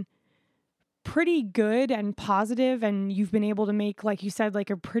been pretty good and positive, and you've been able to make, like you said,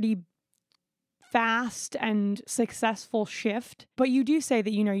 like a pretty fast and successful shift. But you do say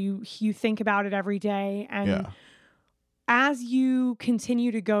that, you know, you think about it every day. And as you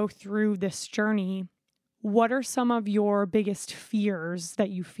continue to go through this journey, what are some of your biggest fears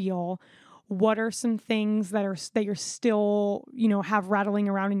that you feel? What are some things that you're still, you know, have rattling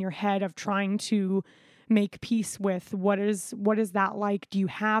around in your head of trying to make peace with? What is that like? Do you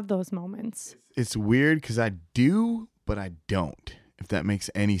have those moments? It's weird because I do, but I don't, if that makes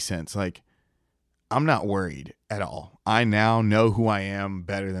any sense. Like, I'm not worried at all. I now know who I am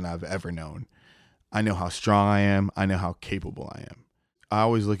better than I've ever known. I know how strong I am. I know how capable I am. I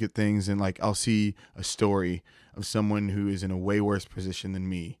always look at things and like I'll see a story of someone who is in a way worse position than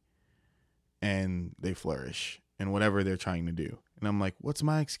me and they flourish in whatever they're trying to do. And I'm like, what's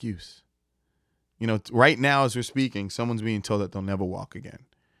my excuse? You know, right now as we're speaking, someone's being told that they'll never walk again.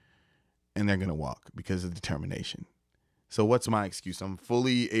 And they're going to walk because of determination. So what's my excuse? I'm a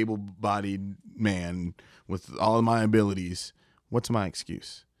fully able-bodied man with all of my abilities. What's my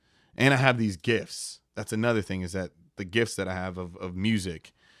excuse? And I have these gifts. That's another thing, is that the gifts that I have of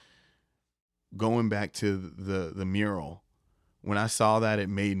music, going back to the mural, when I saw that, it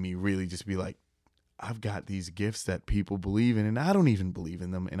made me really just be like, I've got these gifts that people believe in, and I don't even believe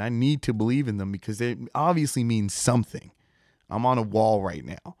in them, and I need to believe in them because they obviously mean something. I'm on a wall right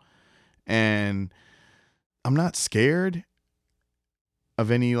now, and I'm not scared of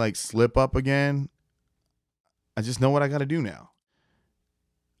any like slip up again. I just know what I got to do now.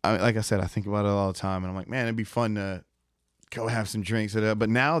 Like I said, I think about it all the time, and I'm like, man, it'd be fun to go have some drinks. But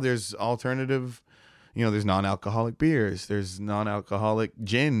now there's alternative, you know, there's non-alcoholic beers, there's non-alcoholic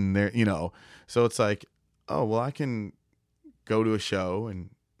gin there, you know. So it's like, oh, well, I can go to a show and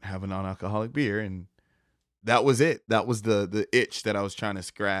have a non-alcoholic beer, and that was it. That was the itch that I was trying to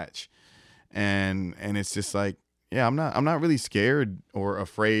scratch. And it's just like, yeah, I'm not really scared or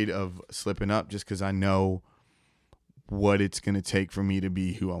afraid of slipping up just because I know what it's going to take for me to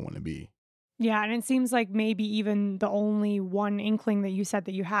be who I want to be. Yeah, and it seems like maybe even the only one inkling that you said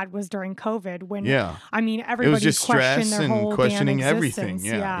that you had was during COVID when, Yeah. I mean, It was everybody just questioned stress their and whole questioning damn everything.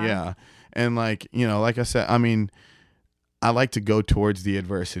 existence. Yeah. And like, like I said, I mean, I like to go towards the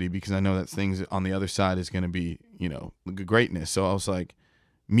adversity because I know that things on the other side is going to be, greatness. So I was like,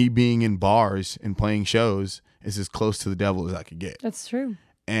 me being in bars and playing shows is as close to the devil as I could get. That's true.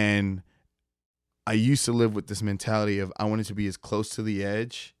 And I used to live with this mentality of I wanted to be as close to the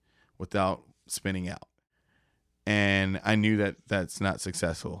edge without spinning out. And I knew that that's not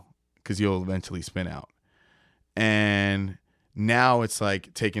successful because you'll eventually spin out. And now it's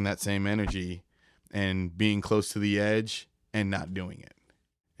like taking that same energy and being close to the edge and not doing it.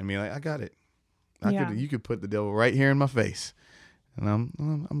 And being like, I got it. You could put the devil right here in my face. And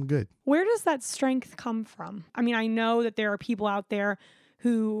I'm good. Where does that strength come from? I mean, I know that there are people out there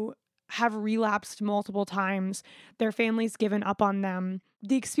who have relapsed multiple times. Their family's given up on them.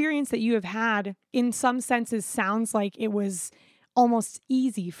 The experience that you have had, in some senses, sounds like it was almost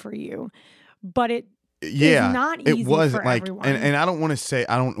easy for you, but it is not easy for everyone. And I don't want to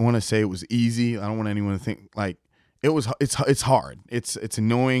say it was easy. I don't want anyone to think like it's hard. It's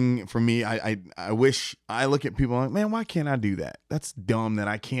annoying for me. I wish I look at people like, man, why can't I do that? That's dumb that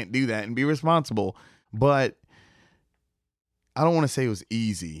I can't do that and be responsible. But I don't want to say it was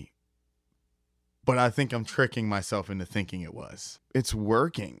easy. But I think I'm tricking myself into thinking it was. It's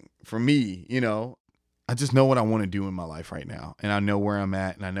working for me, I just know what I want to do in my life right now. And I know where I'm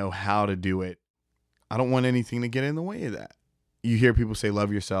at and I know how to do it. I don't want anything to get in the way of that. You hear people say,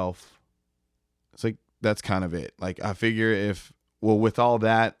 love yourself. It's like, that's kind of it. Like, I figure with all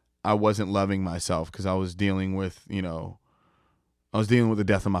that, I wasn't loving myself because I was dealing with, the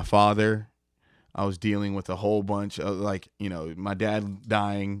death of my father. I was dealing with a whole bunch of my dad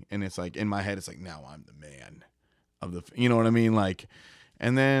dying, and it's like in my head, it's like, now I'm the man of the, you know what I mean? Like,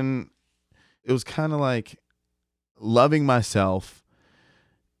 and then it was kind of like loving myself,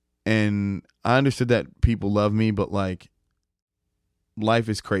 and I understood that people love me, but like life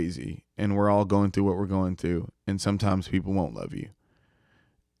is crazy and we're all going through what we're going through. And sometimes people won't love you,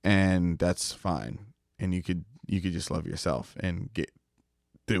 and that's fine. And you could just love yourself and get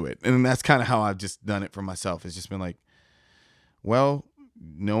through it. And that's kind of how I've just done it for myself. It's just been like, well,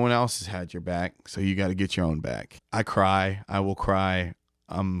 no one else has had your back, so you got to get your own back. I cry. I will cry.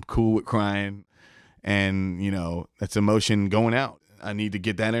 I'm cool with crying. And, that's emotion going out. I need to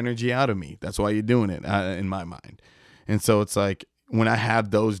get that energy out of me. That's why you're doing it, in my mind. And so it's like when I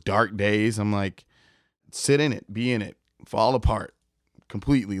have those dark days, I'm like, sit in it, be in it, fall apart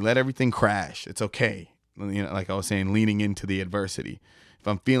completely. Let everything crash. It's okay. Like I was saying, leaning into the adversity. If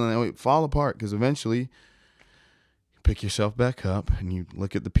I'm feeling that way, fall apart, because eventually you pick yourself back up and you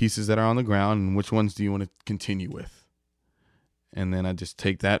look at the pieces that are on the ground and which ones do you want to continue with. And then I just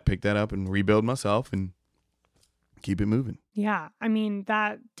pick that up and rebuild myself and keep it moving. Yeah. I mean,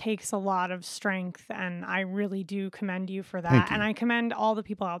 that takes a lot of strength, and I really do commend you for that. Thank you. And I commend all the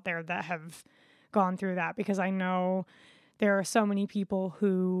people out there that have gone through that, because I know there are so many people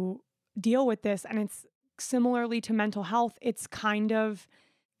who deal with this, and it's similarly to mental health. It's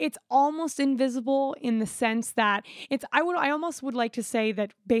almost invisible in the sense that I almost would like to say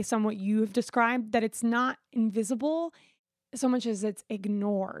that, based on what you have described, that it's not invisible so much as it's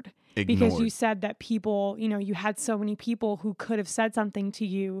ignored. Because you said that people, you had so many people who could have said something to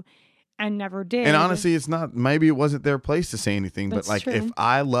you and never did. And honestly, maybe it wasn't their place to say anything. That's but like, true. if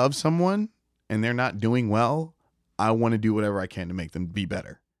I love someone and they're not doing well, I want to do whatever I can to make them be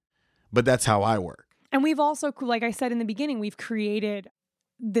better. But that's how I work. And we've also, like I said in the beginning, we've created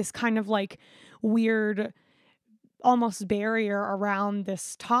this kind of like weird, almost barrier around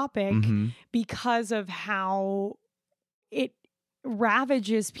this topic because of how it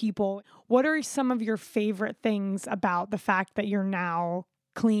ravages people. What are some of your favorite things about the fact that you're now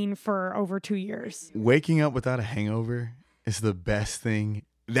clean for over 2 years? Waking up without a hangover is the best thing.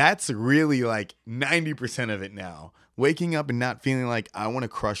 That's really like 90% of it now. Waking up and not feeling like I want to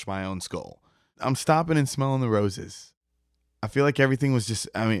crush my own skull. I'm stopping and smelling the roses. I feel like everything was just,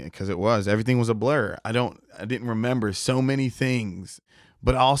 because everything was a blur. I didn't remember so many things,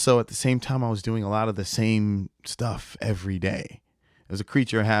 but also at the same time, I was doing a lot of the same stuff every day. It was a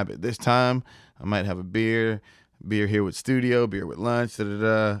creature of habit. This time I might have a beer here with studio, beer with lunch,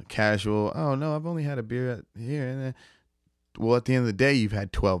 casual. Oh no, I've only had a beer here. And then, well, at the end of the day, you've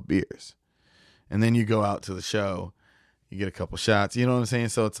had 12 beers, and then you go out to the show, you get a couple shots. You know what I'm saying?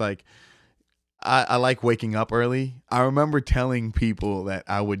 So it's like, I like waking up early. I remember telling people that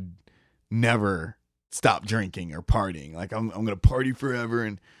I would never stop drinking or partying. Like, I'm going to party forever.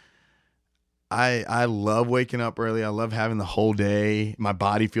 And I love waking up early. I love having the whole day. My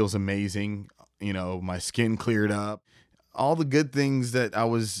body feels amazing. You know, my skin cleared up. All the good things that I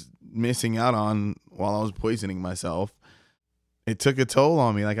was missing out on while I was poisoning myself, it took a toll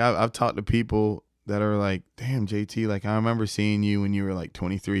on me. Like I've talked to people that are like, damn, JT, like I remember seeing you when you were like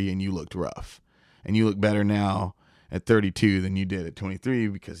 23 and you looked rough, and you look better now at 32 than you did at 23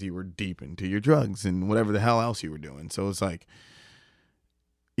 because you were deep into your drugs and whatever the hell else you were doing. So it's like,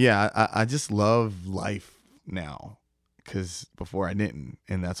 yeah, I just love life now, because before I didn't,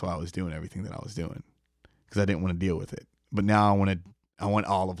 and that's why I was doing everything that I was doing, because I didn't want to deal with it. But now I want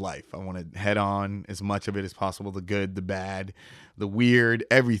all of life. I want to head on as much of it as possible, the good, the bad, the weird,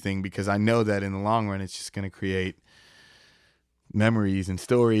 everything, because I know that in the long run, it's just going to create memories and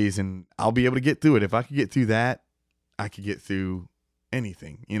stories, and I'll be able to get through it. If I could get through that, I could get through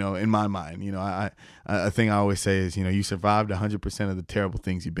anything, you know, in my mind. You know, a thing I always say is, you know, you survived 100% of the terrible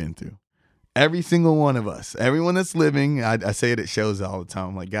things you've been through. Every single one of us, everyone that's living, I say it at shows all the time.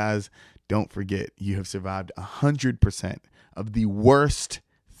 I'm like, guys, don't forget, you have survived 100% of the worst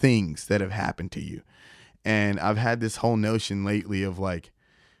things that have happened to you. And I've had this whole notion lately of like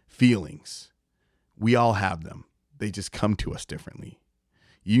feelings. We all have them. They just come to us differently.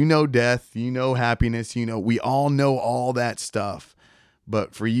 You know death, you know happiness, you know, we all know all that stuff.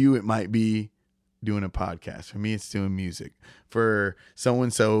 But for you, it might be doing a podcast. For me, it's doing music. For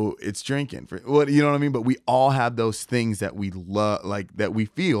so-and-so, it's drinking. For what, you know what I mean? But we all have those things that we love, like that we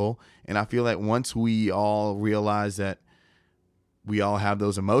feel. And I feel like once we all realize that we all have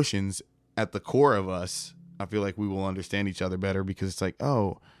those emotions at the core of us, I feel like we will understand each other better, because it's like,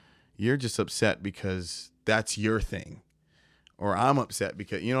 oh, you're just upset because that's your thing. Or I'm upset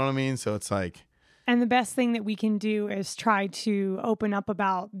because, you know what I mean? So it's like, and the best thing that we can do is try to open up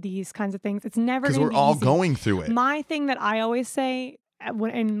about these kinds of things. It's never going to be because we're all easy. going through it. My thing that I always say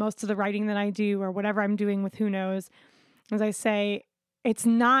in most of the writing that I do, or whatever I'm doing with Who Knows, is I say, it's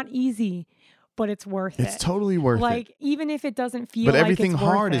not easy, but it's worth it. It's totally worth it. Like, even if it doesn't feel but like everything it's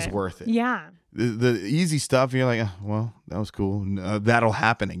hard worth is worth it. Yeah. The easy stuff, you're like, oh, well, that was cool. That'll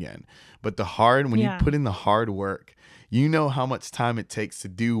happen again. But the hard, when you put in the hard work, you know how much time it takes to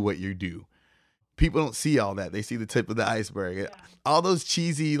do what you do. People don't see all that. They see the tip of the iceberg. Yeah. All those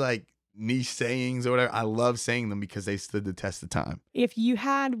cheesy, like, niche sayings or whatever, I love saying them because they stood the test of time. If you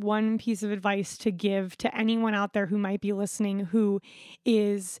had one piece of advice to give to anyone out there who might be listening, who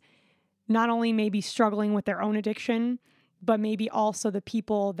is not only maybe struggling with their own addiction, but maybe also the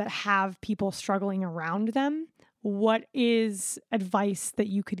people that have people struggling around them, what is advice that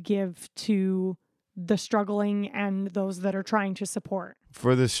you could give to the struggling and those that are trying to support?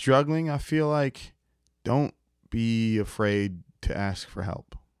 For the struggling, I feel like don't be afraid to ask for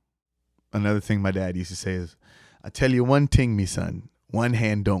help. Another thing my dad used to say is, I tell you one thing, me son, one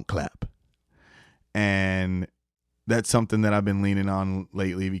hand don't clap. And that's something that I've been leaning on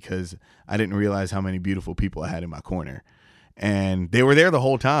lately, because I didn't realize how many beautiful people I had in my corner. And they were there the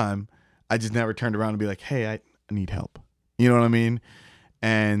whole time. I just never turned around and be like, hey, I need help. You know what I mean?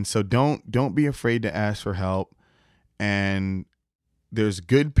 And so don't be afraid to ask for help. And there's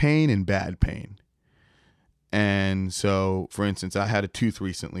good pain and bad pain. And so, for instance, I had a tooth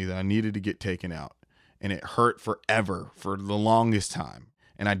recently that I needed to get taken out, and it hurt forever for the longest time.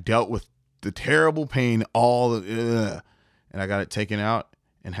 And I dealt with the terrible pain and I got it taken out.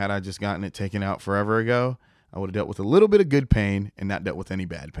 And had I just gotten it taken out forever ago, I would have dealt with a little bit of good pain and not dealt with any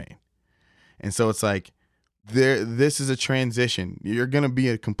bad pain. And so it's like, this is a transition. You're going to be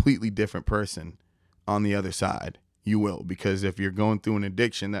a completely different person on the other side. You will, because if you're going through an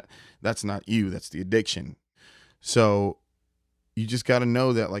addiction, that's not you, that's the addiction. So you just got to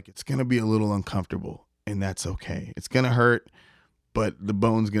know that, like, it's going to be a little uncomfortable, and that's okay. It's going to hurt, but the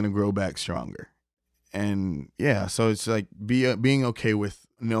bone's going to grow back stronger. And yeah, so it's like being okay with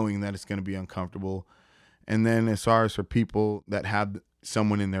knowing that it's going to be uncomfortable. And then as far as for people that have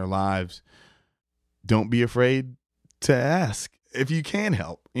someone in their lives, don't be afraid to ask if you can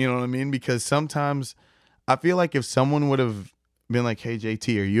help. You know what I mean? Because sometimes I feel like if someone would have been like, hey,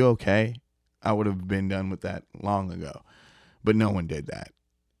 JT, are you okay? I would have been done with that long ago. But no one did that.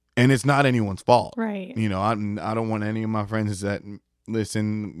 And it's not anyone's fault. Right. You know, I don't want any of my friends that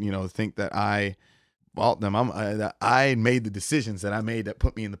listen, you know, think that I fault them. I made the decisions that I made that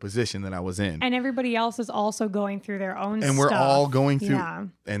put me in the position that I was in. And everybody else is also going through their own stuff. And we're all going through,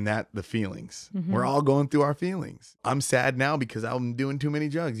 and the feelings. Mm-hmm. We're all going through our feelings. I'm sad now because I'm doing too many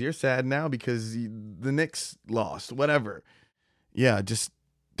drugs. You're sad now because the Knicks lost, whatever. Yeah, just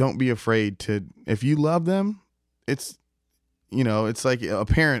don't be afraid to, if you love them, it's, you know, it's like a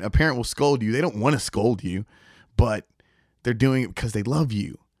parent will scold you. They don't want to scold you, but they're doing it because they love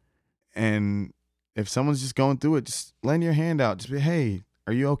you. And if someone's just going through it, just lend your hand out. Just be, hey,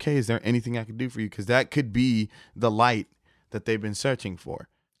 are you okay? Is there anything I can do for you? Because that could be the light that they've been searching for.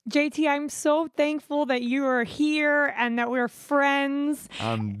 JT, I'm so thankful that you are here and that we're friends.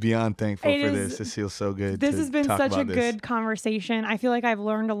 I'm beyond thankful for this. This feels so good. This has been such a good conversation. I feel like I've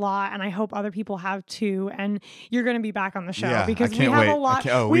learned a lot, and I hope other people have too. And you're going to be back on the show because we have a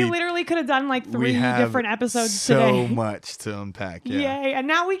lot. We literally could have done like 3 different episodes today. So much to unpack. Yeah. Yay. And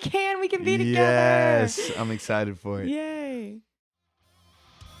now we can be together. Yes. I'm excited for it. Yay.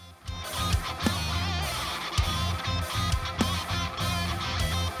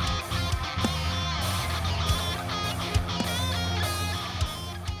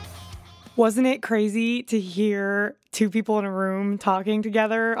 Wasn't it crazy to hear 2 people in a room talking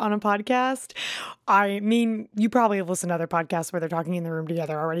together on a podcast? I mean, you probably have listened to other podcasts where they're talking in the room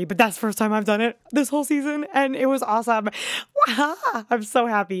together already, but that's the first time I've done it this whole season, and it was awesome. I'm so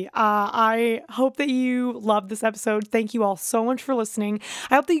happy. I hope that you loved this episode. Thank you all so much for listening.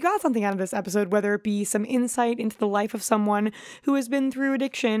 I hope that you got something out of this episode, whether it be some insight into the life of someone who has been through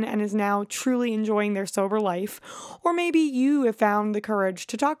addiction and is now truly enjoying their sober life, or maybe you have found the courage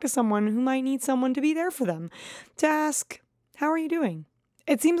to talk to someone who might need someone to be there for them, to ask, how are you doing?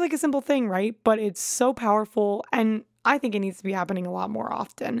 It seems like a simple thing, right? But it's so powerful, and I think it needs to be happening a lot more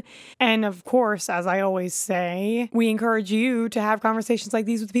often. And of course, as I always say, we encourage you to have conversations like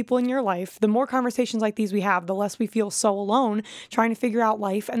these with people in your life. The more conversations like these we have, the less we feel so alone trying to figure out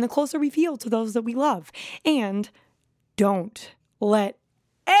life, and the closer we feel to those that we love. And don't let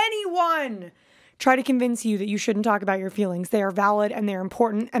anyone try to convince you that you shouldn't talk about your feelings. They are valid and they're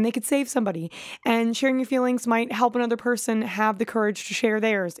important, and they could save somebody. And sharing your feelings might help another person have the courage to share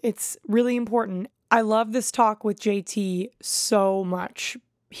theirs. It's really important. I love this talk with JT so much.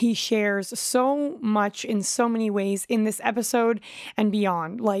 He shares so much in so many ways in this episode and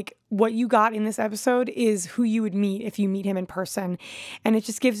beyond. Like, what you got in this episode is who you would meet if you meet him in person. And it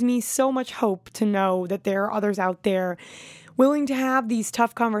just gives me so much hope to know that there are others out there willing to have these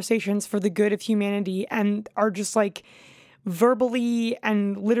tough conversations for the good of humanity and are just like verbally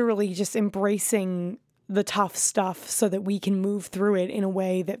and literally just embracing the tough stuff so that we can move through it in a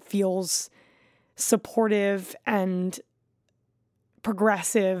way that feels supportive and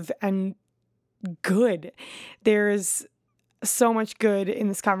progressive and good. There's so much good in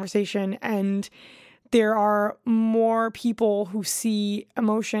this conversation, and there are more people who see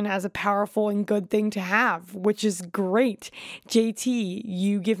emotion as a powerful and good thing to have, which is great. JT,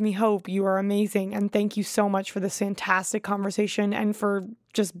 you give me hope. You are amazing. And thank you so much for this fantastic conversation and for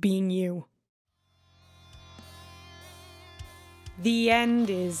just being you. The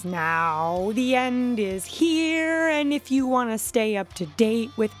end is now. The end is here. And if you want to stay up to date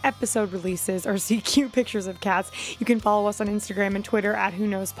with episode releases or see cute pictures of cats, you can follow us on Instagram and Twitter at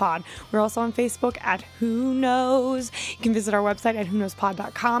WhoKnowsPod. We're also on Facebook at Who Knows. You can visit our website at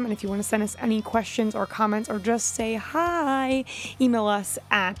whoknowspod.com. And if you want to send us any questions or comments or just say hi, email us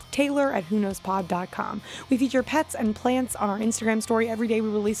at taylor@whoknowspod.com. We feature pets and plants on our Instagram story every day we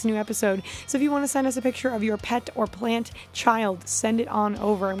release a new episode. So if you want to send us a picture of your pet or plant child, send it on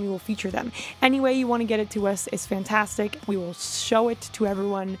over and we will feature them. Any way you want to get it to us is fantastic. We will show it to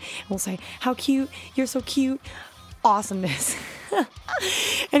everyone and we'll say, how cute, you're so cute, awesomeness.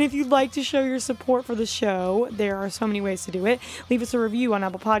 And if you'd like to show your support for the show, there are so many ways to do it. Leave us a review on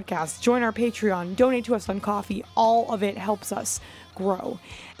Apple Podcasts, join our Patreon, donate to us on Ko-fi. All of it helps us grow.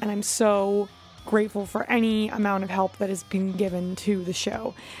 And I'm so grateful for any amount of help that has been given to the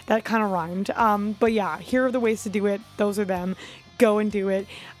show. That kind of rhymed. But yeah, here are the ways to do it. Those are them. Go and do it.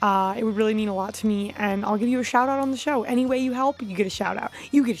 It would really mean a lot to me, and I'll give you a shout out on the show. Any way you help, you get a shout out.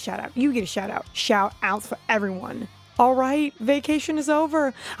 You get a shout out. You get a shout out. Shout outs for everyone. All right, vacation is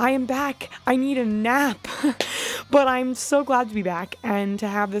over. I am back. I need a nap. But I'm so glad to be back and to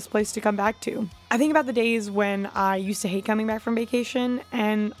have this place to come back to. I think about the days when I used to hate coming back from vacation,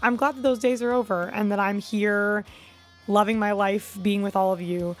 and I'm glad that those days are over and that I'm here loving my life, being with all of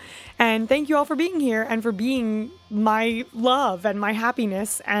you. And thank you all for being here and for being my love and my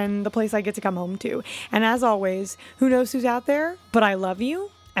happiness and the place I get to come home to. And as always, who knows who's out there, but I love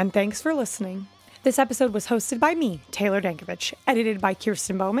you, and thanks for listening. This episode was hosted by me, Taylor Dankovich, edited by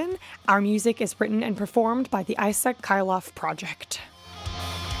Kirsten Bowman. Our music is written and performed by the Isaac Kailoff Project.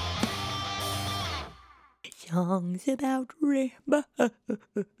 Songs about rainbows.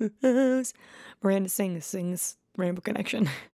 Miranda sings Rainbow Connection.